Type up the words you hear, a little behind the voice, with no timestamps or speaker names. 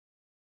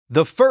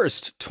The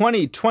first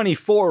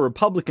 2024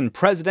 Republican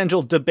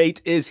presidential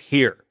debate is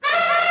here.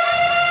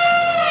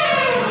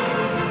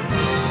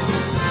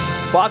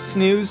 Fox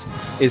News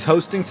is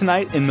hosting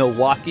tonight in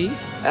Milwaukee.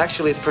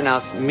 Actually, it's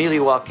pronounced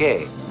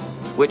Milwaukee,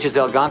 which is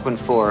Algonquin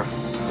for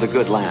the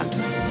good land.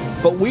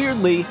 But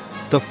weirdly,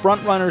 the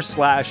frontrunner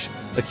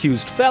 /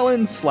 accused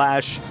felon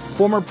 /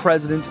 former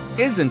president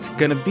isn't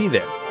going to be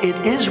there. It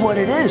is what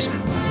it is.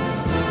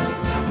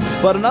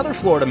 But another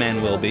Florida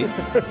man will be.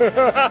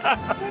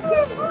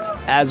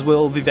 As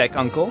will Vivek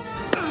Uncle.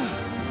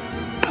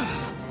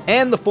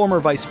 And the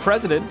former vice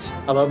president.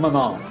 I love my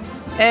mom.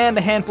 And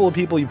a handful of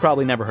people you've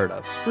probably never heard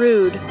of.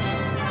 Rude.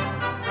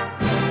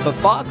 But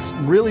Fox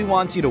really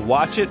wants you to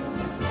watch it.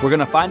 We're going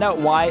to find out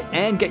why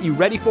and get you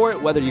ready for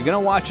it, whether you're going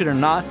to watch it or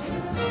not,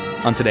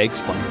 on Today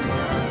Explained.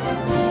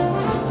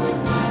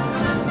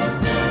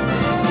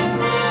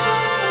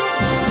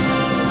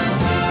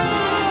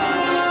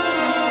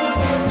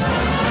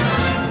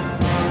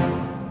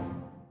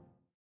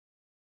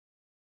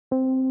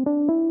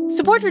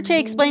 Support for Today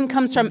Explained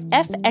comes from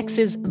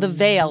FX's The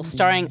Veil,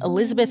 starring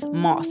Elizabeth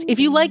Moss. If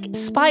you like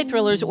spy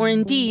thrillers or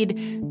indeed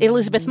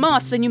Elizabeth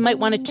Moss, then you might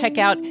want to check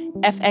out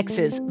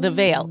FX's The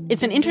Veil.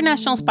 It's an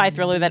international spy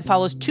thriller that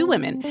follows two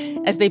women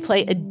as they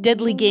play a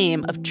deadly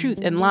game of truth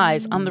and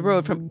lies on the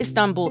road from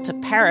Istanbul to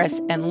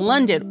Paris and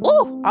London.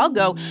 Oh, I'll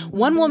go.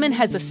 One woman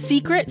has a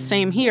secret,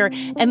 same here,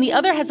 and the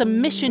other has a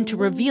mission to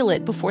reveal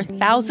it before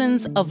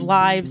thousands of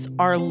lives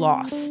are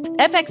lost.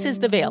 FX's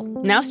The Veil,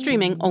 now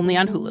streaming only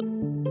on Hulu.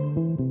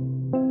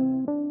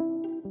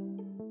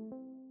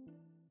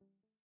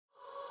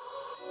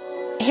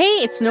 Hey,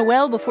 it's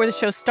Noelle. Before the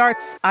show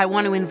starts, I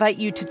want to invite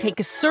you to take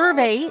a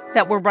survey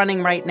that we're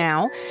running right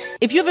now.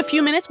 If you have a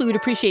few minutes, we would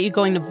appreciate you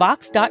going to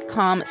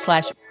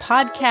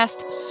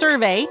vox.com/podcast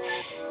survey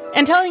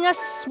and telling us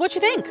what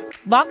you think.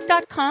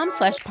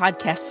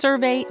 Vox.com/podcast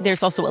survey.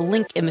 There's also a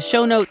link in the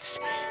show notes.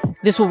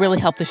 This will really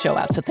help the show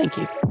out, so thank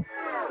you.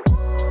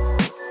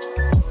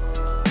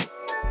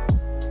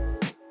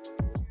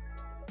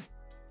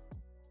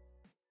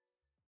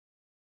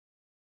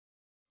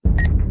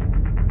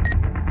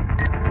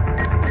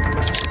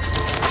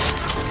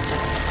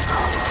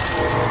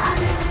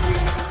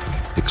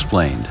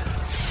 Explained.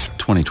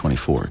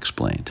 2024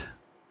 Explained.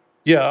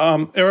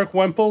 Yeah, Eric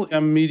Wemple.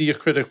 I'm media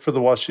critic for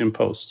The Washington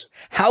Post.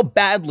 How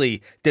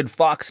badly did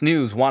Fox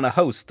News want to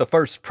host the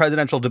first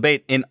presidential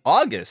debate in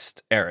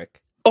August,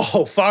 Eric?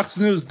 Oh, Fox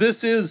News,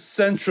 this is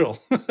central.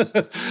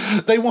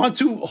 They want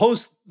to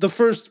host the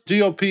first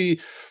GOP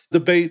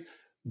debate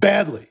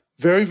badly.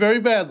 Very, very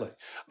badly.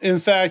 In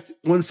fact,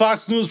 when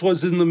Fox News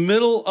was in the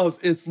middle of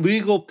its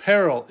legal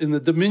peril in the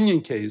Dominion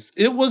case,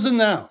 it was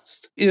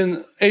announced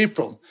in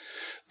April.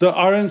 The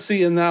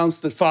RNC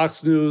announced that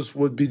Fox News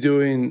would be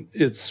doing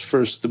its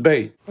first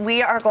debate.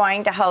 We are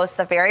going to host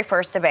the very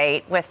first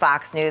debate with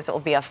Fox News. It will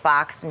be a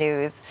Fox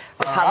News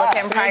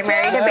Republican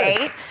primary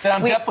debate. Then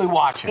I'm definitely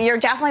watching. You're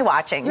definitely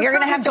watching. You're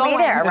going to have to be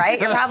there, right?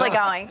 You're probably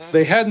going.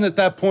 They hadn't at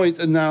that point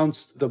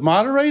announced the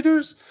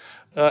moderators,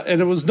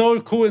 and it was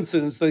no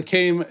coincidence they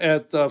came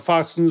at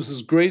Fox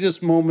News'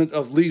 greatest moment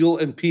of legal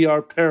and PR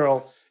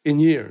peril in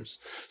years.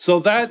 So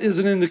that is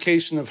an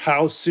indication of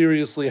how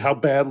seriously, how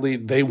badly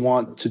they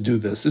want to do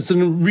this. It's a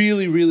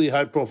really, really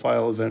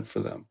high-profile event for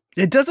them.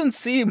 It doesn't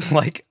seem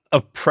like a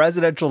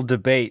presidential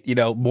debate,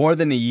 more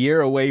than a year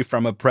away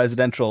from a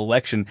presidential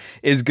election,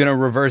 is going to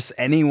reverse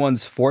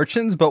anyone's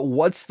fortunes. But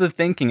what's the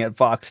thinking at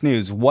Fox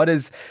News? What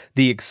is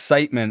the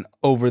excitement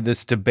over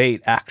this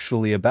debate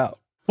actually about?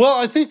 Well,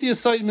 I think the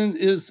excitement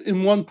is,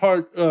 in one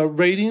part,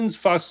 ratings.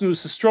 Fox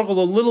News has struggled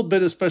a little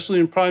bit, especially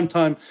in prime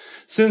time,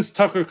 since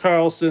Tucker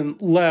Carlson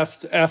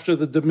left after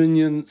the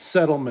Dominion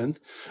settlement.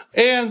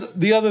 And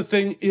the other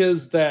thing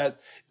is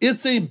that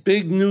it's a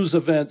big news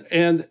event,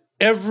 and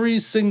every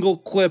single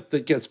clip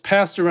that gets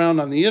passed around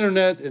on the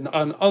internet and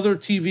on other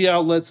TV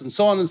outlets and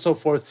so on and so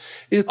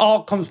forth, it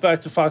all comes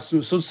back to Fox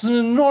News. So it's an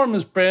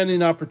enormous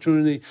branding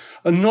opportunity,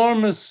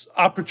 enormous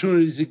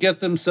opportunity to get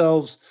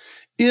themselves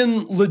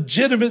in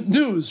legitimate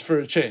news for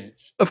a change.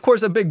 Of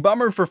course, a big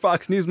bummer for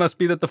Fox News must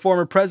be that the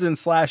former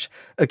president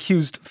 /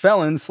 accused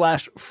felon /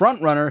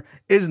 frontrunner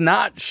is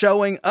not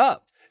showing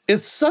up.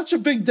 It's such a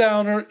big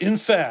downer, in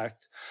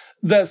fact,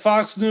 that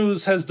Fox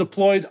News has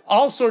deployed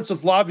all sorts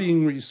of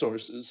lobbying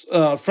resources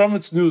from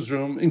its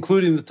newsroom,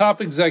 including the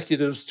top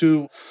executives,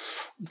 to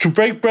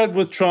break bread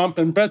with Trump.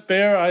 And Bret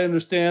Baier, I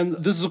understand,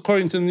 this is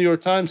according to the New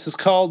York Times, has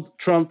called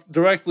Trump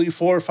directly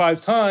 4 or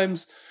 5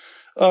 times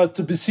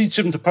to beseech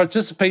him to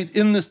participate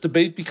in this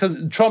debate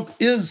because Trump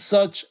is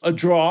such a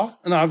draw,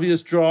 an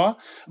obvious draw.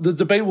 The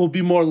debate will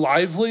be more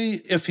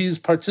lively if he's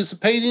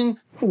participating.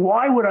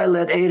 Why would I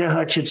let Ada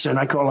Hutchinson,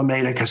 I call him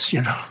Ada because,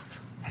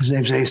 his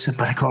name's Asa,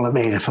 but I call him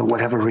Ada for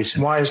whatever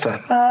reason. Why is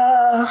that?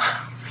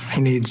 I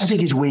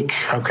think he's weak.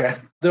 Okay.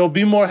 There'll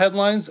be more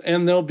headlines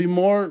and there'll be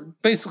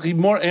basically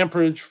more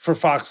amperage for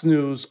Fox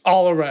News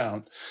all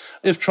around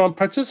if Trump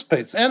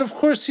participates. And of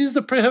course, he's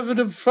the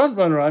prohibitive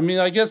frontrunner. I mean,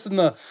 I guess in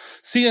the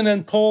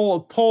CNN poll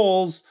of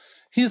polls,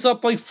 he's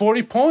up like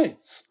 40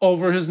 points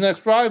over his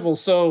next rival.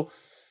 So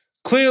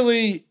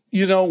clearly,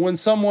 You know, when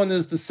someone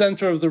is the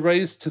center of the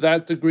race to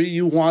that degree,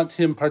 you want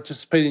him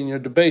participating in your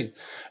debate.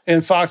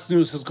 And Fox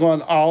News has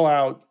gone all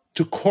out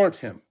to court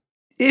him.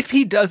 If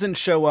he doesn't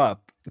show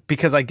up,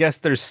 because I guess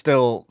there's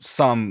still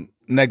some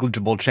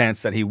negligible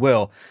chance that he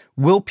will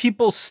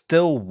people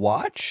still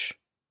watch?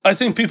 I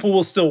think people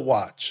will still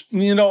watch.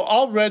 You know,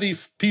 already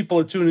people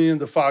are tuning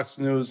into Fox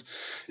News.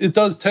 It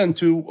does tend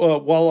to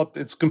wall up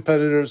its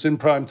competitors in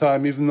prime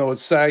time, even though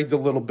it's sagged a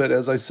little bit,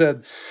 as I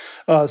said,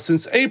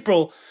 since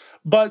April.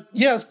 But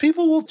yes,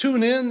 people will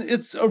tune in.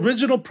 It's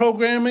original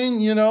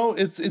programming, you know,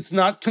 it's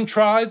not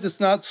contrived, it's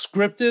not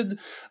scripted.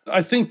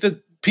 I think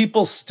that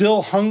people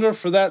still hunger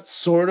for that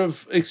sort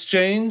of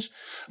exchange.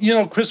 You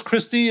know, Chris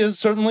Christie is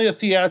certainly a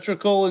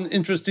theatrical and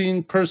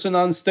interesting person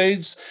on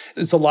stage.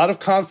 It's a lot of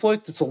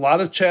conflict. It's a lot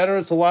of chatter.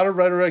 It's a lot of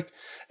rhetoric.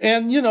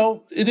 And, you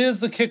know, it is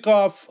the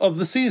kickoff of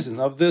the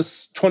season of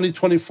this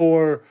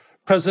 2024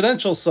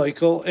 presidential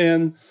cycle.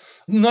 And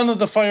none of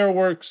the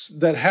fireworks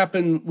that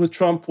happen with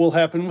Trump will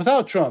happen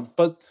without Trump.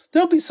 But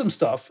there'll be some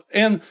stuff.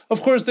 And,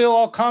 of course, they'll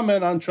all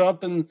comment on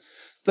Trump. And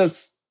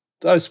that's,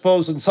 I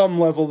suppose, on some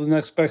level, the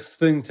next best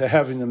thing to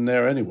having him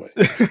there anyway.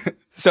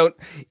 So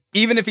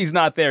even if he's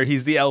not there,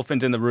 he's the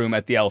elephant in the room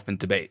at the elephant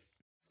debate.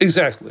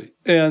 Exactly.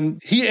 And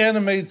he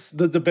animates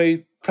the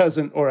debate,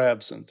 present or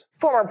absent.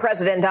 Former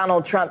President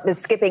Donald Trump is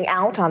skipping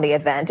out on the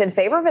event in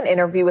favor of an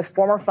interview with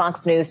former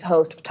Fox News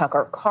host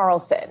Tucker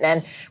Carlson.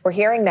 And we're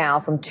hearing now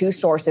from two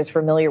sources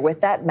familiar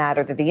with that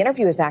matter that the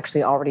interview has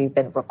actually already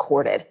been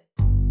recorded.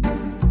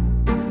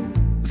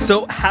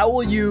 So how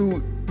will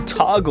you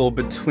toggle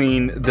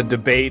between the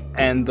debate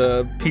and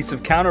the piece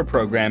of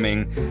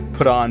counter-programming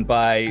put on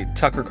by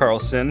Tucker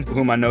Carlson,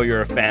 whom I know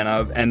you're a fan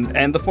of,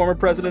 and the former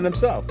president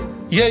himself?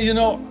 Yeah, you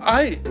know,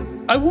 I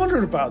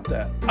wondered about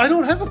that. I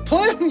don't have a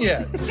plan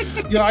yet.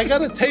 You know, I got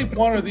to tape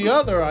one or the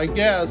other, I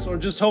guess, or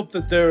just hope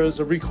that there is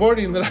a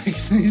recording that I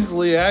can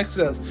easily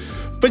access.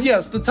 But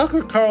yes, the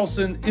Tucker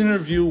Carlson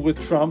interview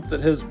with Trump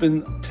that has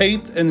been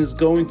taped and is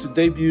going to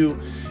debut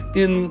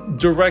in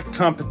direct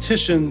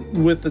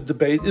competition with the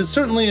debate is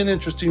certainly an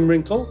interesting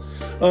wrinkle.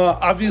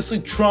 Obviously,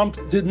 Trump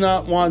did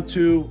not want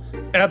to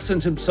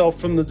absent himself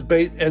from the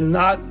debate and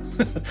not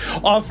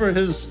offer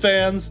his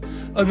fans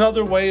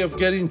another way of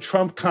getting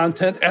Trump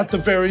content at the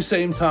very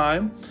same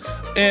time.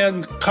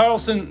 And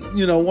Carlson,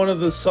 you know, one of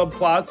the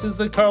subplots is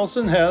that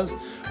Carlson has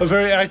a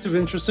very active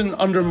interest in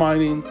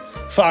undermining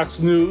Fox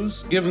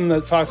News, given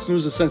that Fox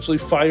News essentially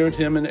fired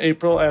him in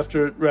April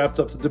after it wrapped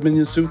up the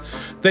Dominion suit.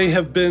 They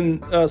have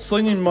been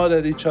slinging mud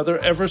at each other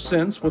ever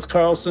since, with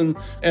Carlson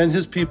and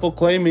his people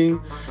claiming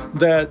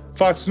that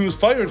Fox News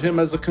fired him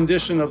as a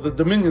condition of the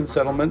Dominion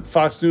settlement.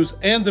 Fox News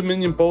and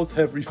Dominion both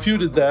have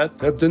refuted that,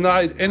 have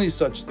denied any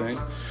such thing.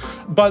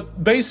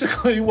 But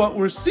basically what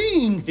we're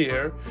seeing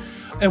here,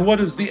 and what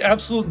is the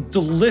absolute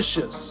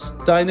delicious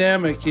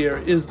dynamic here,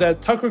 is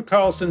that Tucker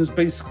Carlson is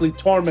basically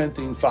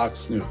tormenting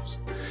Fox News.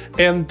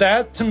 And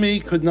that, to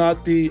me, could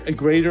not be a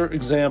greater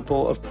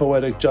example of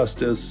poetic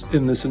justice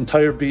in this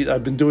entire beat.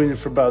 I've been doing it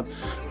for about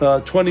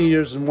 20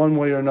 years in one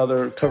way or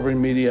another,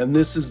 covering media, and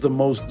this is the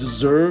most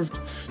deserved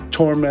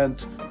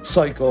torment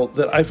cycle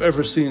that I've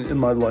ever seen in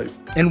my life.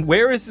 And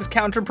where is this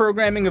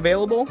counter-programming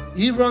available?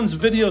 He runs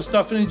video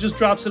stuff and he just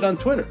drops it on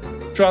Twitter,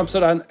 drops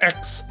it on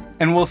X.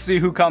 And we'll see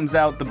who comes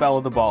out the belle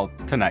of the ball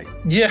tonight.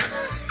 Yeah.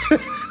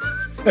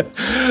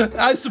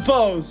 I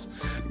suppose.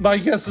 My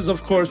guess is,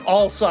 of course,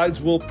 all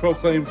sides will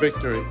proclaim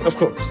victory. Of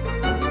course.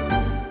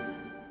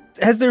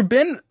 Has there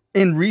been,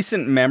 in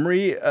recent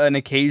memory, an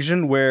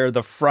occasion where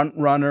the front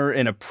runner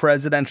in a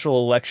presidential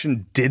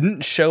election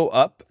didn't show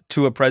up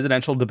to a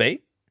presidential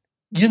debate?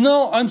 You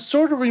know, I'm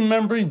sort of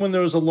remembering when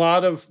there was a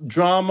lot of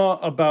drama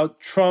about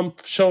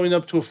Trump showing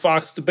up to a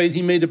Fox debate.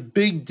 He made a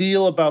big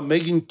deal about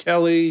Megyn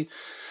Kelly.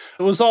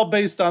 It was all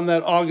based on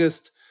that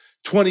August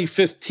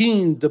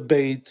 2015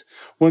 debate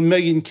when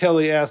Megyn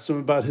Kelly asked him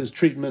about his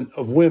treatment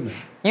of women.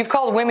 You've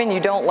called women you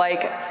don't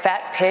like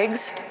fat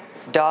pigs,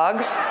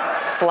 dogs,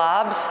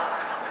 slobs,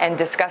 and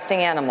disgusting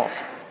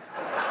animals.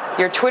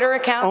 Your Twitter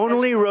account...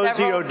 Only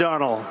Rosie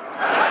O'Donnell.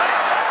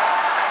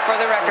 For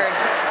the record,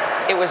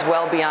 it was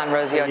well beyond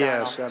Rosie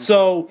O'Donnell. Yes.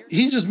 So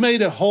he just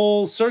made a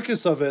whole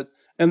circus of it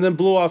and then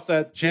blew off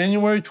that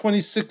January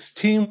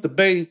 2016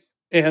 debate.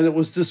 And it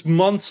was this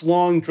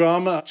months-long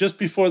drama just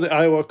before the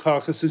Iowa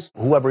caucuses.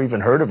 Whoever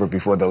even heard of her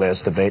before the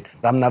last debate?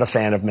 I'm not a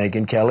fan of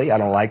Megyn Kelly. I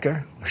don't like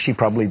her. She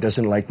probably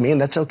doesn't like me, and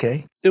that's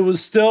okay. It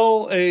was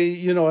still a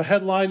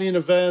headlining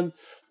event.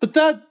 But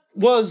that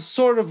was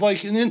sort of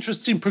like an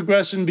interesting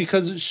progression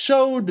because it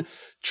showed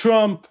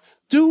Trump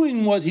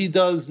doing what he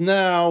does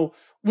now,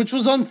 which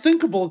was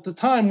unthinkable at the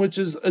time, which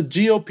is a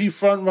GOP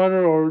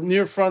frontrunner or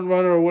near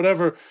frontrunner or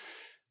whatever,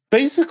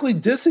 basically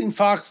dissing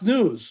Fox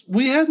News.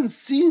 We hadn't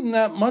seen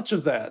that much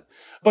of that.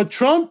 But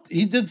Trump,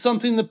 he did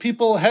something that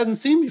people hadn't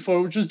seen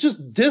before, which was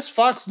just diss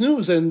Fox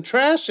News and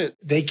trash it.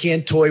 They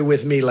can't toy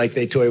with me like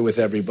they toy with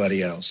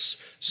everybody else.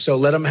 So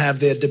let them have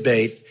their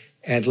debate,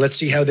 and let's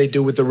see how they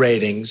do with the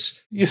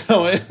ratings. You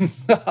know, and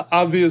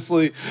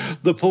obviously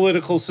the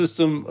political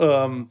system,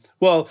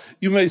 well,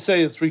 you may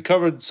say it's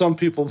recovered some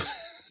people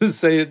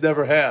say it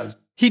never has.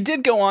 He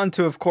did go on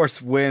to, of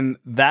course, win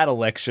that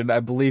election. I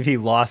believe he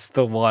lost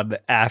the one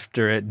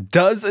after it.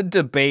 Does a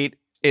debate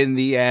in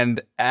the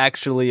end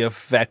actually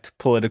affect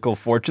political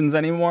fortunes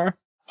anymore?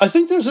 I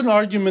think there's an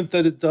argument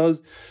that it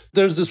does.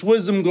 There's this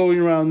wisdom going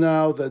around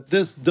now that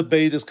this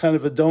debate is kind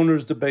of a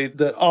donor's debate,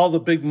 that all the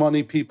big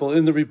money people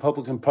in the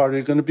Republican Party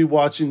are going to be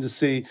watching to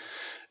see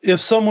if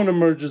someone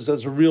emerges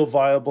as a real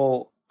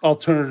viable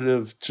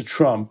alternative to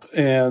Trump,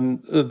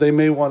 and they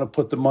may want to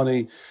put the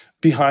money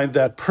behind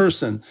that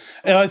person.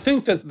 And I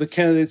think that the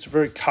candidates are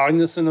very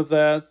cognizant of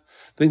that.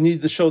 They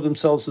need to show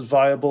themselves as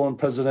viable and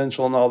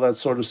presidential and all that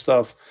sort of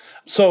stuff.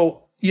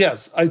 So,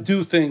 yes, I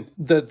do think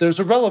that there's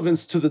a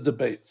relevance to the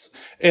debates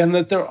and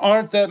that there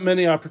aren't that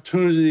many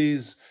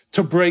opportunities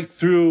to break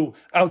through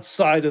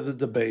outside of the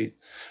debate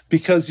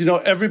because, you know,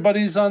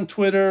 everybody's on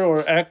Twitter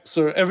or X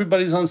or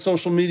everybody's on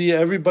social media,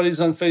 everybody's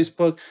on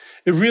Facebook.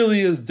 It really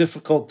is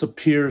difficult to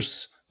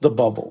pierce the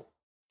bubble.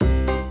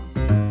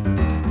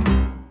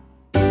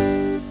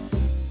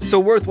 So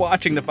worth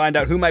watching to find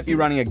out who might be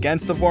running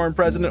against the former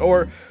president,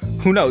 or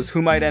who knows,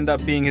 who might end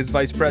up being his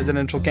vice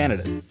presidential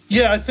candidate.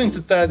 Yeah, I think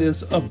that that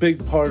is a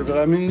big part of it.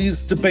 I mean,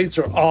 these debates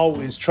are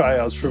always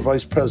tryouts for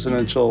vice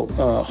presidential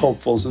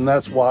hopefuls, and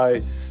that's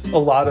why a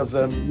lot of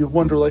them, you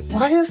wonder, like,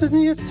 why isn't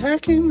he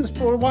attacking this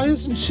person? Why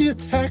isn't she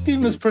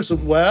attacking this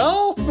person?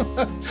 Well,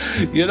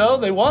 you know,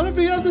 they want to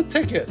be on the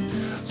ticket.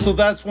 So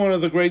that's one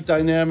of the great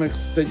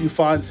dynamics that you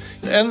find.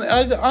 And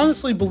I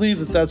honestly believe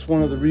that that's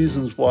one of the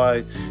reasons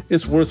why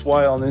it's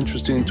worthwhile and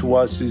interesting to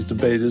watch these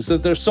debates, is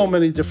that there's so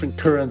many different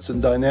currents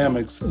and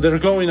dynamics that are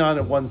going on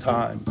at one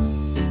time.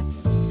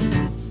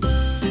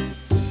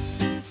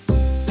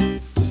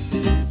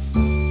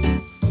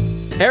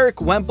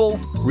 Eric Wemple,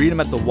 read him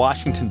at the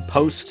Washington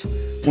Post.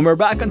 When we're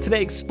back on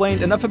Today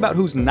Explained, enough about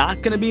who's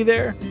not going to be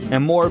there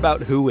and more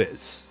about who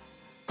is.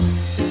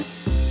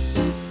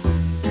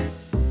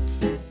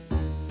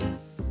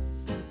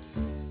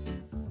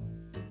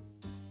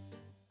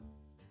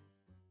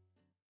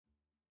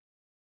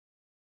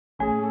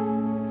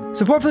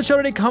 Support for the show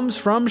today comes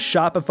from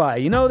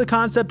Shopify. You know the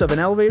concept of an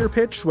elevator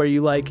pitch where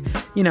you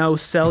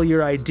sell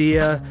your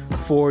idea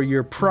for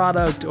your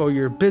product or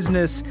your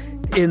business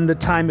in the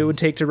time it would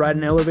take to ride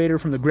an elevator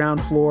from the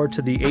ground floor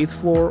to the 8th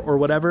floor or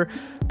whatever.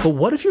 But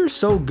what if you're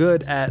so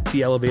good at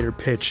the elevator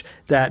pitch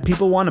that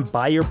people want to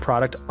buy your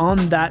product on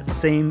that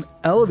same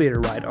elevator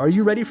ride? Are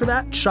you ready for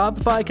that?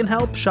 Shopify can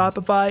help.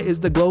 Shopify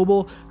is the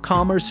global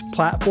commerce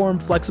platform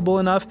flexible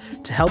enough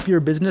to help your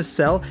business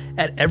sell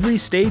at every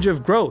stage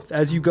of growth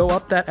as you go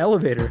up that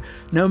elevator.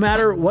 No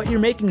matter what you're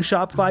making,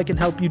 Shopify can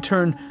help you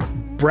turn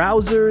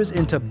browsers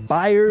into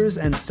buyers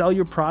and sell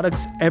your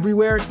products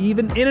everywhere,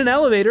 even in an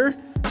elevator,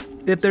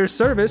 if there's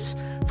service.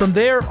 From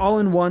their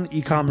all-in-one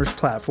e-commerce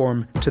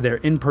platform to their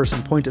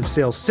in-person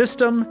point-of-sale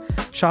system,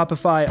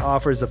 Shopify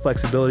offers the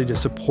flexibility to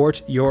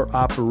support your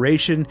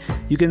operation.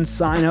 You can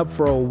sign up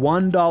for a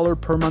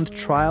 $1 per month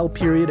trial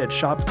period at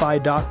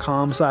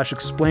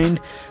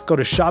shopify.com/explained. Go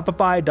to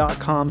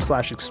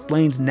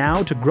shopify.com/explained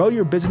now to grow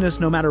your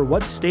business no matter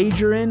what stage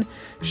you're in.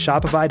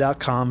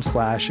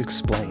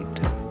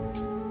 Shopify.com/explained.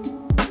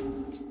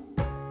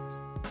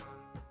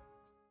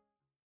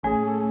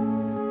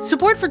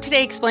 Support for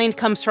Today Explained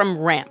comes from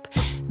Ramp.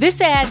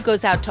 This ad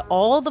goes out to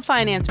all the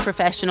finance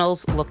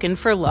professionals looking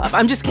for love.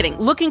 I'm just kidding.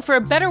 Looking for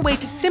a better way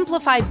to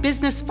simplify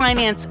business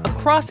finance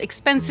across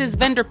expenses,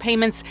 vendor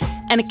payments,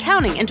 and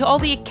accounting. And to all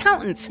the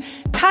accountants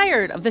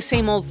tired of the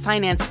same old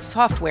finance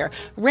software,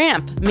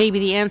 Ramp may be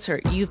the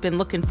answer you've been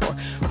looking for.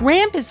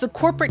 Ramp is the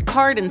corporate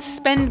card and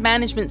spend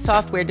management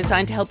software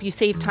designed to help you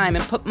save time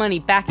and put money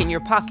back in your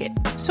pocket.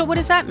 So what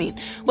does that mean?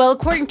 Well,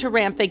 according to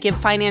Ramp, they give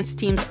finance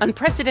teams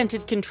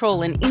unprecedented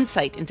control and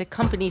insight into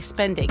company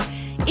spending,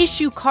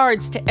 issue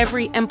cards to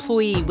every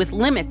employee with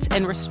limits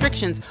and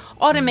restrictions,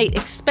 automate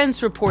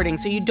expense reporting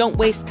so you don't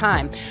waste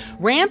time.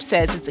 Ramp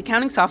says its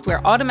accounting software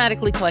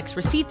automatically collects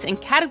receipts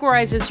and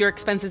categorizes your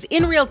expenses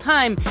in real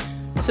time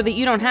so that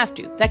you don't have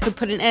to. That could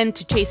put an end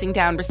to chasing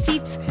down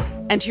receipts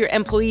and to your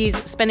employees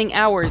spending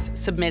hours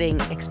submitting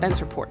expense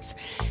reports.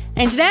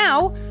 And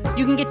now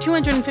you can get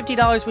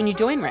 $250 when you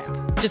join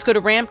Ramp. Just go to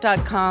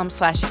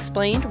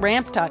ramp.com/explained,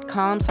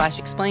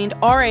 ramp.com/explained,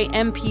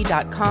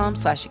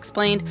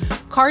 ramp.com/explained.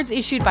 Cards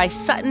issued by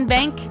Sutton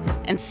Bank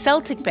and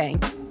Celtic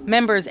Bank,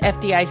 members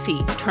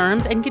FDIC.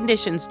 Terms and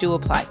conditions do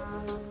apply.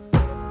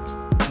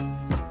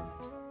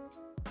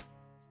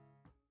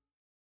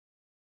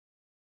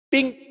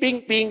 Bing,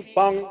 bing, bing,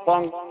 bong,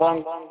 bong,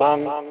 bong,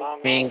 bong,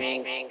 bing,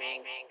 bing, bing.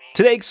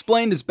 Today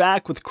Explained is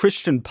back with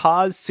Christian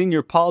Paz,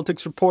 senior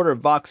politics reporter at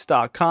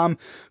Vox.com,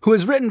 who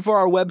has written for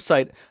our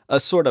website a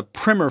sort of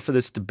primer for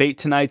this debate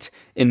tonight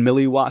in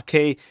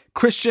Milwaukee.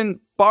 Christian,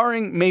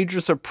 barring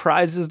major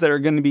surprises, there are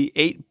going to be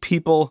 8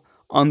 people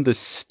on the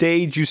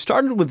stage. You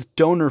started with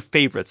donor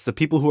favorites, the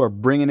people who are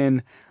bringing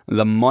in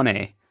the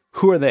money.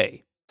 Who are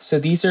they? So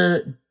these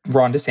are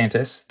Ron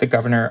DeSantis, the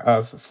governor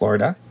of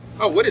Florida.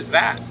 Oh, what is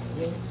that?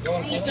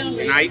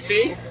 An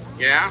icy?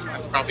 Yeah,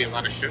 that's probably a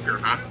lot of sugar,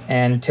 huh?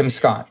 And Tim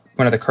Scott,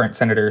 one of the current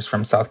senators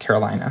from South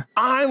Carolina.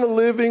 I'm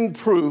living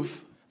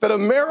proof that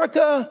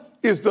America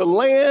is the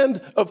land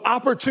of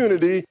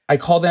opportunity. I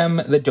call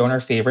them the donor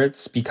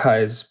favorites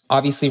because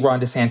obviously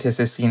Ron DeSantis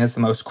is seen as the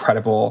most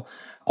credible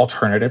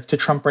alternative to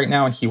Trump right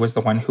now, and he was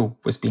the one who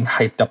was being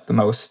hyped up the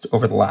most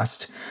over the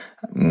last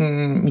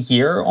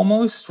year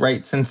almost,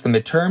 right, since the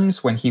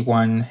midterms when he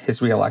won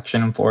his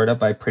re-election in Florida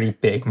by pretty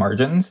big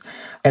margins.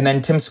 And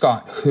then Tim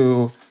Scott,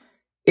 who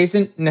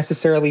isn't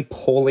necessarily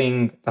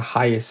polling the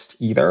highest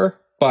either,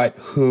 but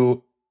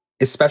who,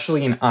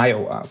 especially in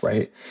Iowa,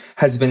 right,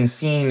 has been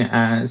seen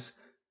as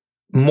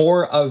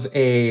more of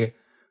a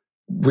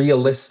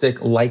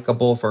realistic,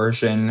 likable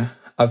version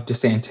of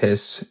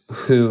DeSantis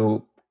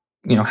who,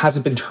 you know,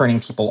 hasn't been turning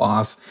people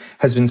off,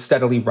 has been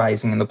steadily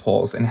rising in the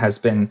polls, and has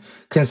been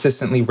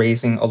consistently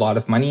raising a lot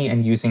of money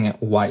and using it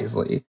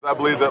wisely. I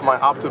believe that my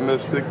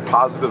optimistic,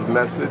 positive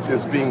message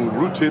is being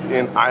rooted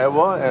in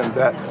Iowa, and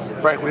that,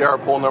 frankly, our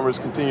poll numbers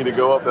continue to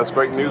go up. That's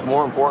great news.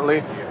 More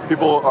importantly,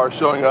 people are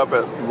showing up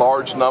at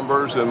large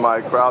numbers, and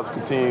my crowds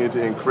continue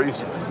to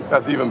increase.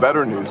 That's even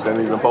better news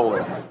than even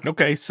polling.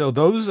 Okay, so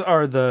those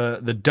are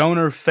the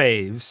donor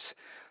faves.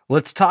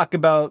 Let's talk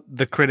about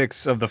the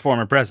critics of the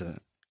former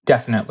president.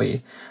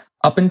 Definitely.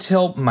 Up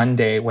until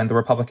Monday, when the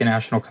Republican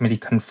National Committee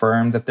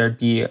confirmed that there'd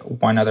be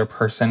one other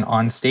person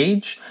on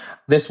stage,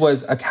 this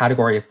was a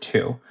category of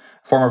two.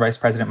 Former Vice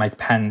President Mike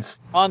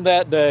Pence. On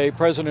that day,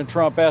 President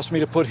Trump asked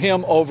me to put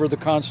him over the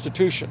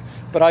Constitution,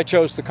 but I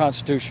chose the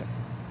Constitution,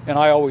 and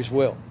I always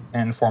will.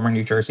 And former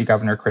New Jersey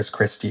Governor Chris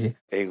Christie.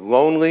 A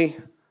lonely,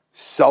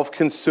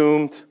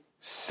 self-consumed,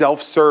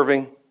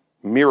 self-serving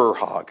mirror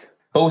hog.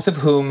 Both of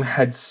whom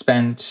had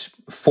spent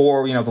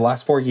the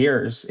last 4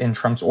 years in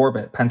Trump's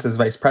orbit. Pence as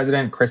vice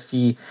president,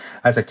 Christie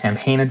as a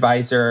campaign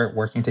advisor,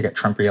 working to get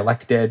Trump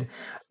reelected,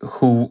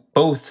 who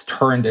both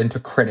turned into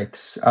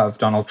critics of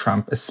Donald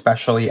Trump,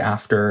 especially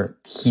after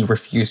he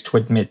refused to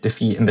admit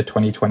defeat in the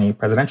 2020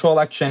 presidential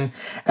election,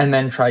 and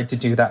then tried to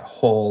do that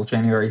whole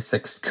January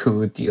 6th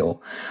coup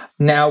deal.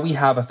 Now we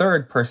have a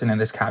third person in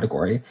this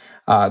category,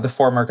 the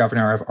former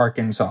governor of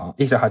Arkansas,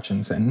 Asa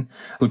Hutchinson,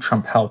 who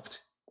Trump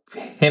helped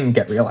him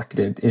get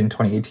reelected in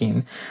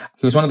 2018.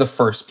 He was one of the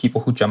first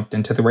people who jumped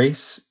into the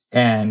race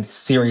and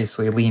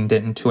seriously leaned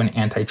into an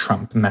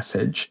anti-Trump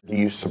message. Do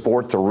you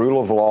support the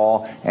rule of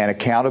law and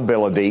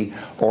accountability,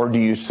 or do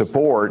you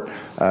support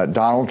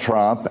Donald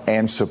Trump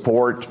and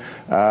support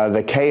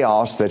the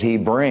chaos that he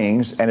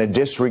brings and a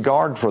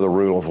disregard for the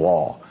rule of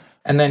law?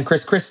 And then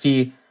Chris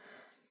Christie,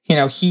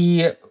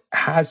 he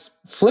has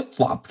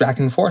flip-flopped back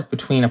and forth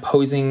between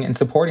opposing and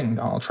supporting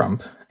Donald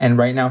Trump, and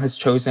right now has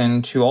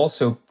chosen to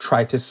also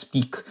try to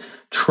speak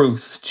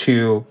truth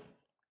to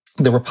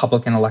the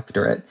Republican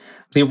electorate.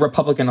 The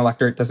Republican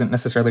electorate doesn't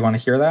necessarily want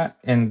to hear that,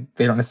 and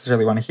they don't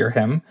necessarily want to hear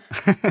him.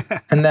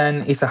 And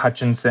then Asa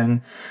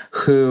Hutchinson,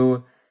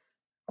 who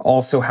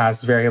also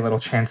has very little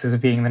chances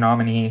of being the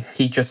nominee.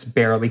 He just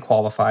barely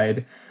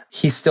qualified.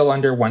 He's still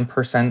under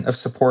 1% of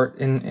support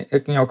in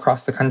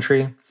across the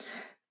country.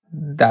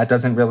 That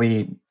doesn't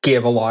really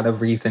give a lot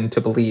of reason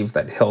to believe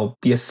that he'll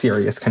be a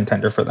serious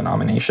contender for the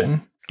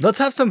nomination. Let's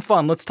have some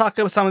fun. Let's talk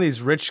about some of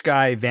these rich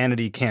guy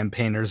vanity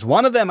campaigners.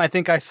 One of them I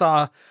think I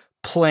saw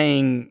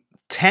playing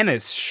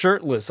tennis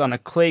shirtless on a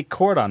clay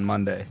court on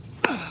Monday.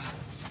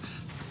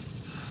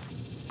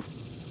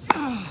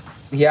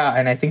 Yeah,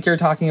 and I think you're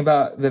talking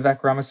about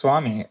Vivek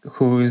Ramaswamy,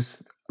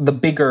 who's the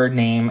bigger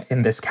name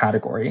in this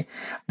category.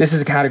 This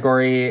is a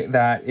category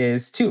that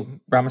is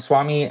two,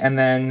 Ramaswamy and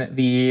then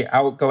the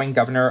outgoing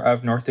governor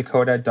of North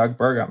Dakota, Doug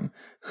Burgum,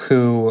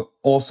 who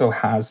also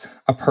has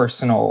a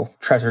personal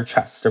treasure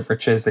chest of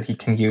riches that he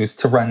can use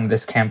to run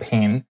this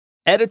campaign.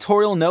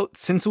 Editorial note,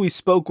 since we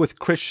spoke with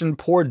Christian,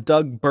 poor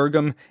Doug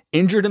Burgum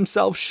injured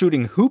himself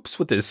shooting hoops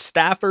with his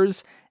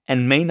staffers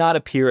and may not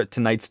appear at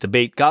tonight's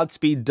debate.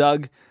 Godspeed,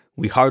 Doug.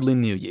 We hardly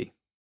knew ye.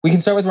 We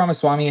can start with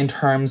Ramaswamy in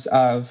terms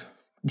of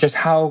just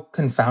how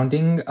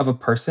confounding of a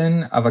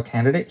person, of a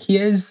candidate he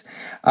is.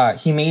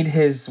 He made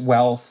his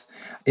wealth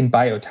in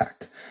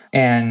biotech.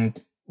 And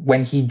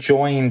when he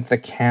joined the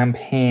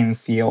campaign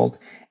field,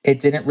 it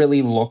didn't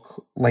really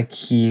look like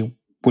he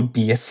would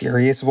be a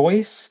serious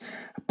voice.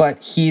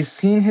 But he's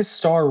seen his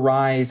star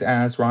rise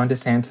as Ron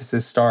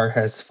DeSantis' star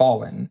has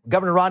fallen.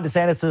 Governor Ron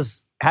DeSantis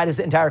has had his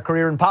entire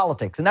career in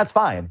politics, and that's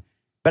fine.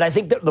 But I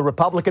think that the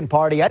Republican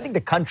Party, I think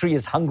the country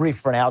is hungry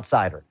for an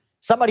outsider.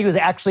 Somebody who's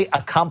actually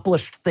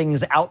accomplished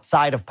things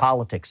outside of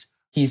politics.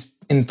 He's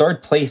in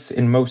third place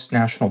in most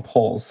national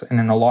polls, and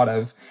in a lot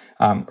of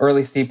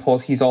early state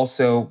polls, he's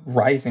also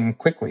rising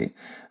quickly.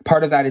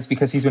 Part of that is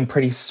because he's been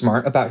pretty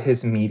smart about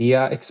his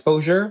media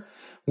exposure,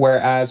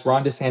 whereas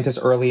Ron DeSantis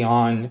early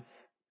on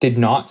did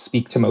not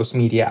speak to most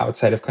media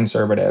outside of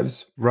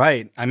conservatives.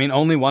 Right. I mean,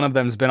 only one of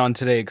them's been on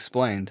Today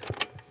Explained.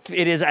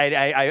 It is.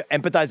 I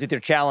empathize with your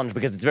challenge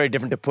because it's very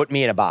different to put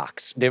me in a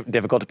box.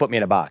 Difficult to put me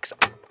in a box.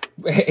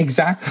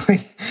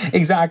 Exactly.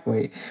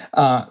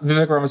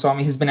 Vivek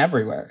Ramaswamy has been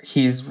everywhere.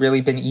 He's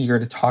really been eager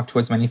to talk to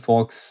as many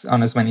folks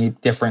on as many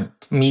different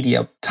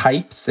media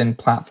types and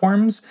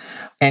platforms.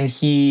 And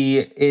he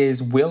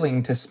is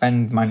willing to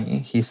spend money.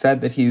 He said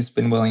that he's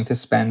been willing to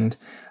spend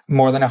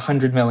more than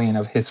 $100 million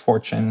of his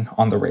fortune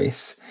on the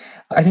race.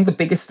 I think the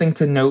biggest thing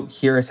to note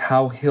here is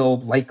how he'll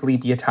likely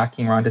be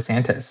attacking Ron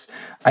DeSantis.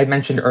 I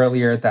mentioned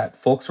earlier that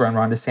folks around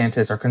Ron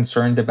DeSantis are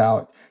concerned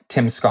about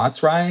Tim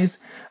Scott's rise.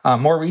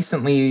 More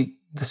recently,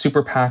 the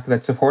super PAC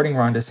that's supporting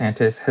Ron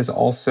DeSantis has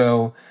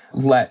also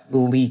let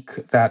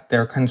leak that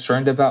they're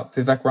concerned about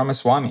Vivek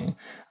Ramaswamy.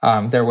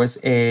 There was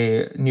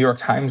a New York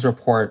Times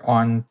report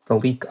on the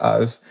leak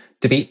of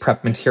debate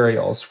prep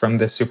materials from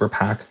this super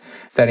PAC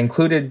that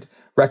included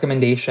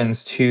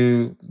recommendations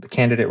to the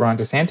candidate Ron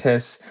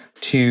DeSantis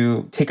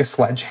to take a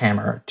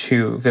sledgehammer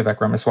to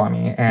Vivek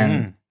Ramaswamy.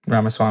 And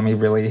Ramaswamy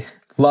really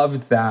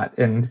loved that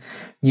and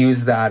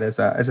used that as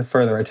a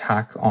further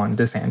attack on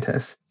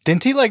DeSantis.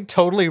 Didn't he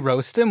totally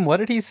roast him? What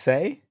did he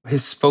say?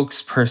 His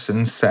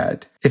spokesperson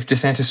said, if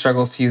DeSantis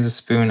struggles to use a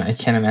spoon, I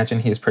can't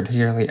imagine he is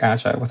particularly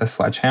agile with a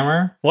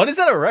sledgehammer. What is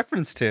that a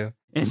reference to?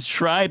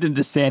 Enshrined in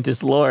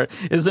DeSantis lore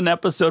is an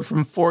episode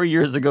from 4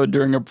 years ago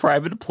during a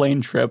private plane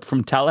trip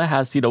from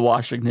Tallahassee to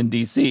Washington,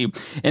 D.C.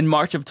 In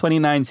March of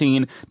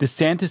 2019,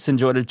 DeSantis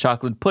enjoyed a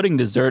chocolate pudding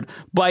dessert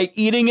by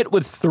eating it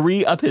with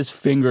 3 of his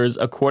fingers,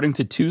 according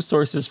to 2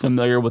 sources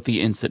familiar with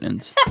the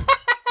incident.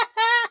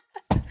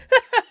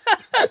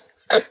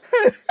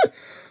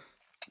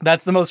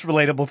 That's the most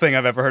relatable thing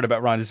I've ever heard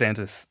about Ron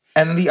DeSantis.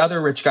 And the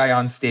other rich guy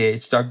on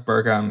stage, Doug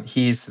Burgum,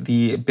 he's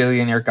the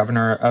billionaire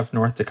governor of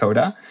North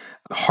Dakota.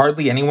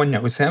 Hardly anyone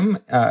knows him,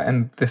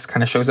 and this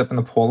kind of shows up in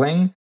the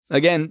polling.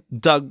 Again,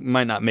 Doug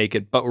might not make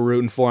it, but we're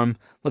rooting for him.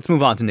 Let's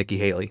move on to Nikki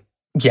Haley.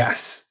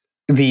 Yes,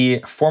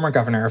 the former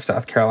governor of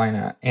South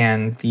Carolina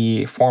and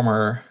the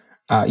former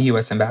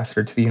U.S.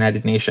 ambassador to the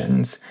United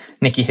Nations,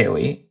 Nikki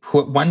Haley,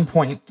 who at one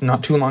point,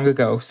 not too long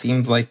ago,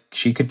 seemed like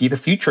she could be the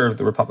future of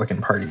the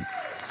Republican Party.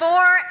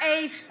 For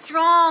a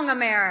strong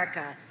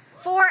America,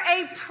 for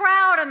a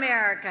proud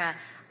America,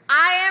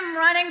 I am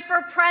running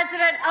for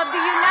president of the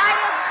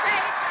United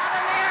States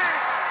of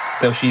America.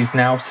 Though she's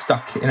now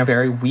stuck in a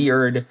very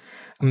weird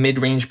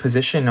mid-range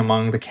position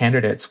among the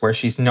candidates where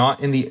she's not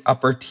in the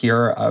upper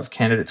tier of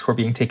candidates who are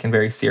being taken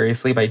very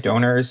seriously by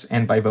donors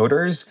and by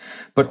voters,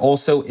 but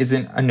also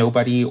isn't a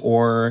nobody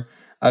or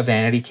a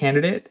vanity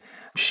candidate.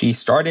 She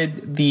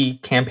started the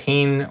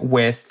campaign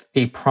with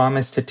a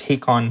promise to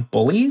take on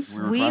bullies.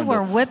 We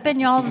were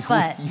whipping y'all's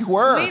butt. You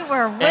were. We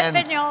were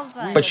whipping y'all's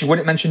butt. But she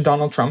wouldn't mention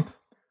Donald Trump.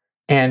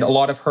 And a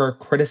lot of her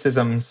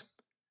criticisms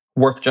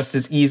work just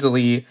as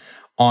easily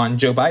on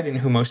Joe Biden,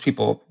 who most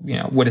people,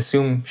 would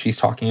assume she's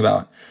talking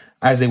about,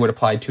 as they would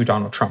apply to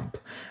Donald Trump.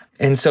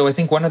 And so I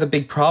think one of the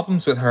big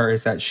problems with her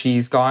is that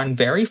she's gone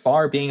very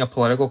far being a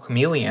political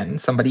chameleon,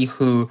 somebody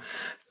who,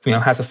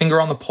 has a finger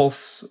on the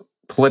pulse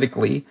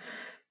politically,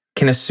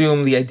 can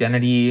assume the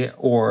identity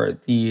or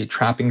the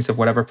trappings of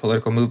whatever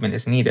political movement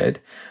is needed.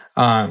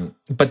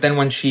 But then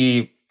when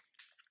she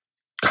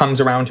comes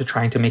around to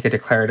trying to make a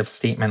declarative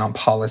statement on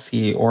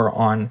policy or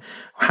on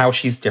how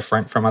she's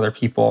different from other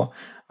people,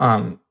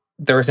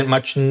 there isn't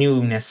much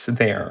newness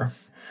there.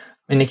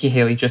 And Nikki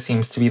Haley just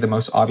seems to be the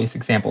most obvious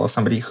example of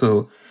somebody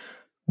who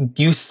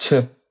used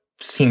to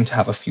seem to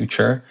have a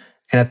future,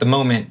 and at the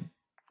moment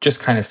just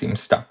kind of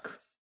seems stuck.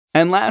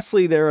 And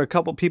lastly, there are a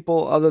couple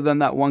people other than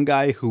that one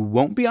guy who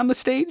won't be on the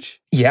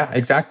stage? Yeah,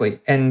 exactly.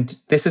 And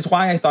this is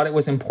why I thought it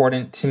was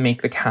important to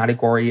make the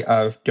category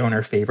of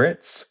donor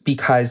favorites,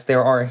 because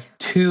there are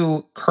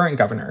 2 current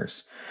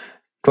governors,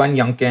 Glenn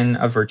Youngkin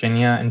of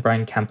Virginia and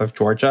Brian Kemp of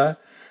Georgia,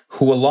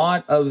 who a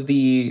lot of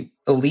the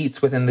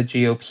elites within the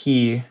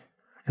GOP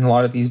and a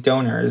lot of these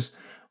donors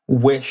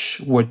wish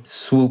would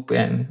swoop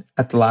in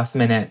at the last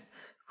minute,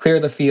 clear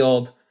the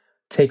field,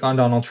 take on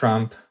Donald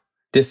Trump,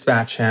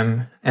 dispatch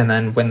him, and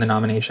then win the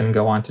nomination and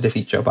go on to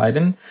defeat Joe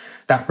Biden.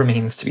 That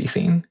remains to be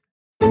seen.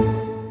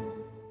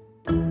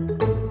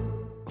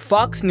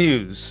 Fox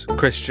News,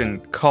 Christian,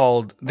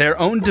 called their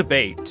own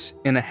debate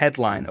in a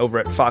headline over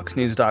at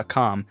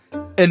foxnews.com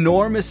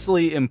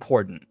enormously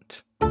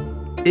important.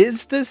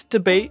 Is this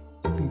debate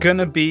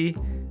gonna be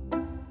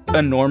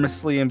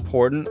enormously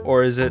important,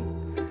 or is it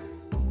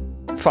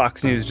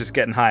Fox News just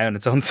getting high on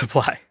its own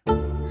supply?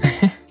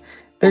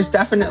 There's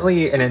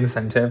definitely an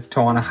incentive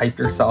to want to hype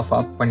yourself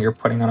up when you're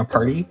putting on a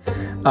party,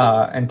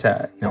 and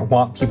to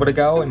want people to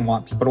go and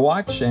want people to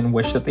watch and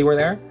wish that they were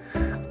there.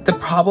 The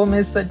problem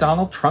is that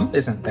Donald Trump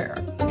isn't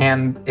there,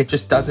 and it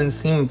just doesn't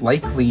seem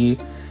likely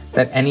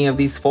that any of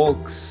these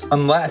folks,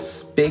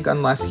 unless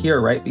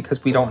here, right?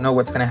 Because we don't know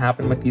what's going to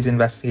happen with these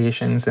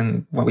investigations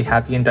and when we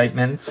have the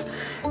indictments.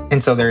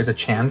 And so there's a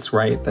chance,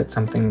 right, that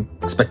something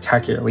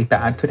spectacularly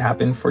bad could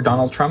happen for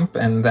Donald Trump,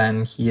 and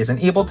then he isn't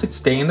able to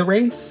stay in the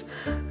race.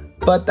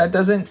 But that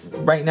doesn't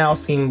right now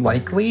seem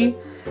likely.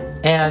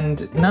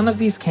 And none of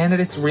these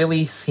candidates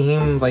really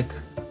seem like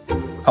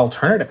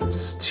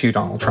alternatives to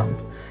Donald Trump.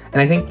 And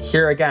I think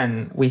here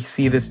again, we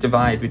see this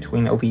divide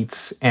between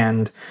elites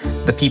and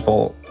the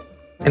people.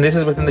 And this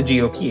is within the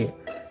GOP,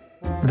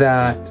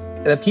 that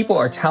the people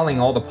are telling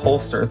all the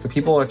pollsters, the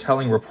people are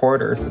telling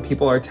reporters, the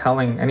people are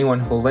telling anyone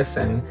who will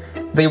listen,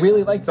 they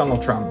really like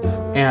Donald Trump,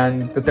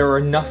 and that there are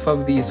enough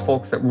of these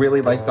folks that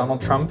really like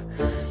Donald Trump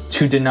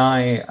to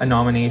deny a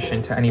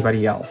nomination to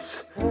anybody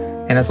else.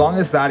 And as long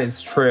as that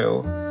is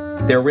true,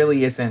 there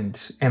really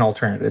isn't an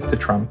alternative to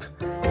Trump.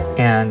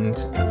 And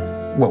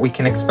what we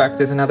can expect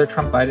is another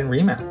Trump-Biden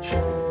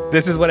rematch.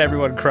 This is what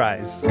everyone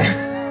cries.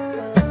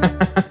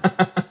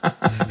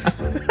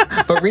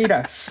 But read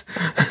us.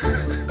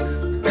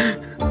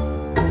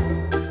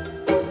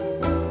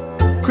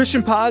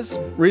 Christian Paz,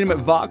 read him at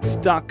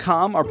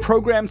Vox.com. Our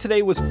program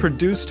today was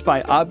produced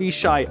by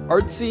Abishai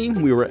Artsy.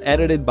 We were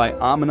edited by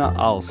Amina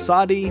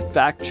Al-Sadi,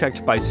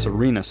 fact-checked by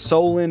Serena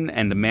Solin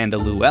and Amanda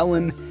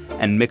Llewellyn,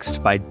 and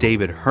mixed by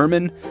David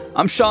Herman.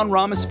 I'm Sean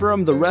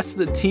Rameswaram. The rest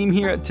of the team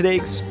here at Today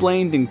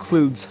Explained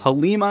includes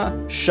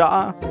Halima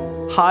Shah,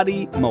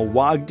 Hadi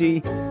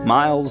Mawagdi,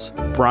 Miles,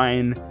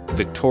 Brian,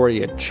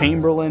 Victoria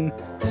Chamberlain,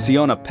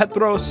 Siona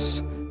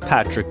Petros,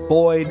 Patrick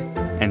Boyd,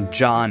 and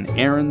John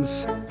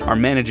Aarons. Our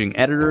managing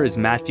editor is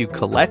Matthew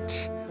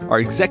Collette.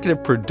 Our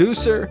executive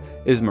producer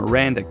is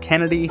Miranda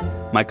Kennedy.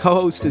 My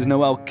co-host is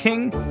Noel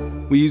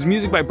King. We use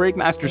music by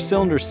Breakmaster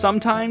Cylinder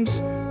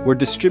sometimes. We're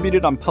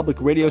distributed on public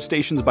radio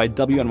stations by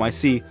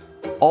WNYC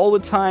all the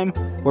time.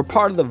 We're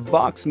part of the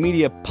Vox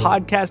Media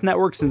Podcast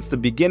Network since the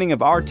beginning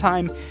of our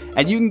time.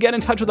 And you can get in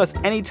touch with us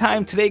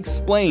anytime. Today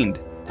Explained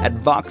at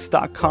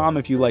Vox.com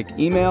if you like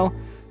email.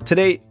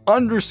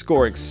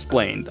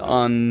 Today_explained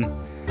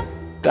on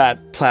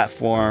that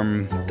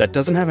platform that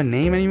doesn't have a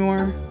name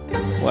anymore.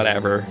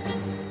 Whatever.